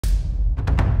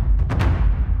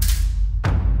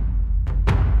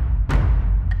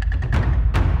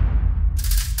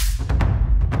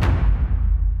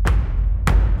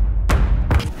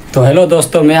तो हेलो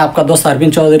दोस्तों, मैं आपका दोस्त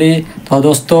अरविंद चौधरी। तो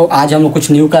दोस्तों आज हम लोग कुछ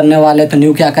न्यू करने वाले हैं। तो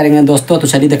न्यू क्या करेंगे दोस्तों, तो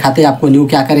चलिए दिखाते हैं आपको न्यू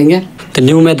क्या करेंगे। तो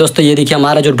न्यू में दोस्तों ये देखिए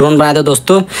हमारा जो ड्रोन बनाया था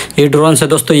दोस्तों, ये ड्रोन से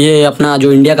दोस्तों ये अपना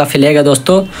जो इंडिया का फ्लैग है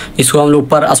दोस्तों, इसको हम लोग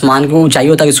ऊपर आसमान की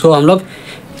ऊंचाइयों तक इसको हम लोग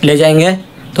ले जाएंगे।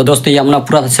 तो दोस्तों ये अपना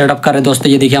पूरा सेटअप कर रहे हैं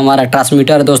दोस्तों। ये देखिए हमारा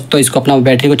ट्रांसमीटर है दोस्तों, इसको अपना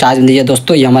बैटरी को चार्ज दीजिए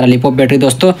दोस्तों। ये हमारा लिपो बैटरी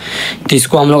दोस्तों। तो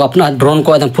इसको हम लोग अपना ड्रोन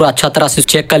को एकदम पूरा अच्छा तरह से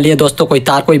चेक कर लिए दोस्तों, कोई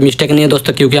तार कोई मिस्टेक नहीं है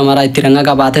दोस्तों, क्योंकि हमारा तिरंगा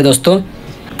का बात है दोस्तों।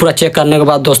 पूरा चेक करने के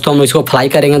बाद दोस्तों हम इसको फ्लाई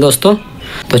करेंगे दोस्तों।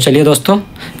 तो चलिए दोस्तों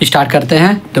स्टार्ट करते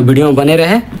हैं, तो वीडियो में बने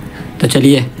रहे। तो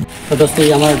चलिए, तो दोस्तों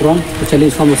ये हमारा ड्रोन, तो चलिए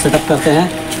इसको हम सेटअप करते हैं,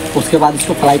 उसके बाद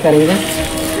इसको फ्लाई करेंगे।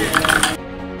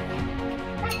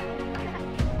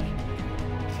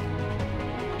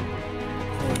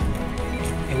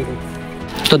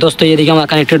 तो दोस्तों ये देखिए हमारा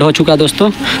कनेक्टेड हो चुका है दोस्तों।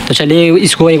 तो चलिए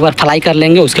इसको एक बार फ्लाई कर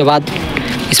लेंगे, उसके बाद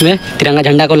इसमें तिरंगा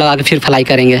झंडा को लगा के फिर फ्लाई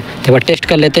करेंगे। तो एक बार टेस्ट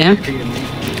कर लेते हैं।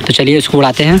 तो चलिए इसको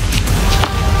उड़ाते हैं।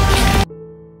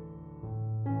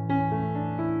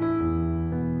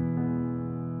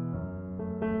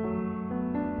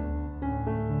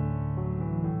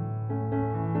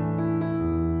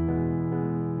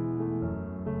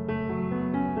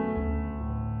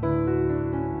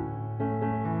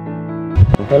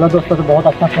 पहला दोस्तों तो बहुत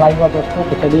अच्छा फ्लाई हुआ दोस्तों।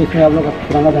 तो चलिए इसमें आप लोग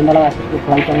तिरंगा झंडा लगा के इसको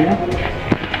फ्लाई करेंगे।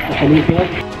 तो चलिए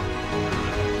फिर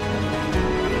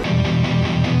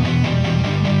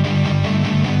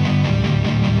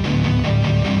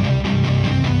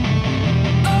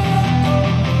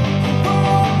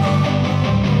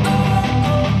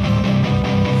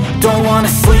Don't wanna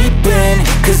sleep in,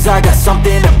 cause I got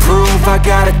something to prove. I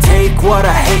gotta take what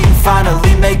I hate and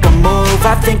finally make a move.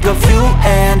 I think of you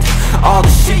and all the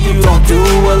shit you don't do.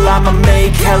 Well, I'ma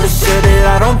make hella sure that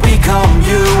I don't become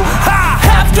you. I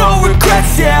have no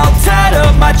regrets, yeah, I'll tie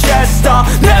up my chest. I'll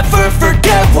never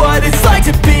forget what it's like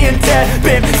to be in debt.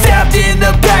 Been stabbed in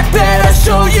the back bed, I'll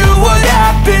show you what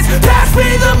happens. Pass me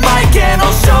the mic and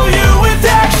I'll show you with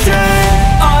action.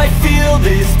 I feel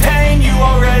this pain, you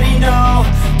already know.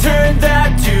 Turn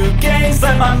that to gains,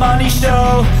 let my money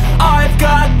show. I've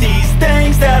got these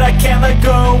things that I can't let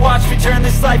go. Watch me turn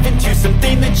this life into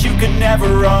something that you could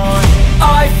never own.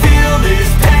 I feel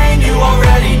this pain, you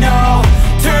already know.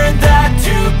 Turn that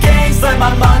to gains, let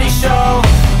my money show.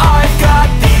 I've got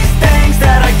these things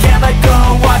that I can't let go.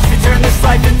 Watch me turn this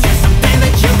life into something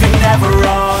that you could never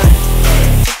own.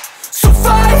 So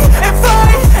fight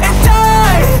and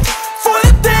die for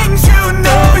the things you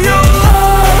know you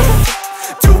love.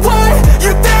 Do what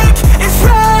you think is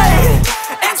right,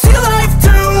 and see life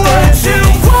do what you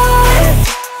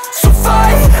want. So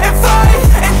fight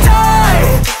and die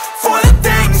for the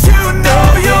things you know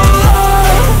you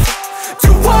love.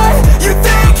 Do what you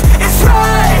think is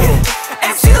right,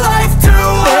 and see life do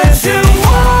what you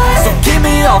want. So give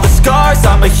me all the scars,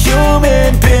 I'm a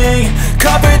human being.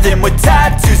 Cover them with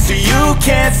tattoos so you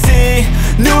can't see.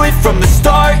 Knew it from the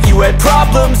start, you had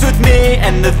problems with me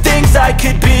and the things I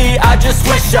could be, I just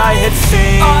wish I had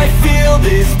seen. I feel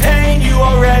this pain, you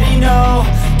already know.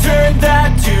 Turn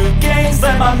that to gains,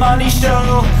 let my money show.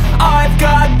 I've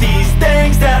got these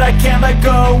things that I can't let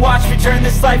go. Watch me turn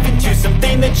this life into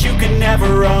something that you could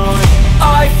never own.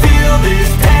 I feel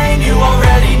this pain, you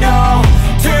already know.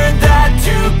 Turn that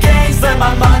to gains, let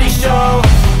my money show.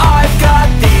 I've got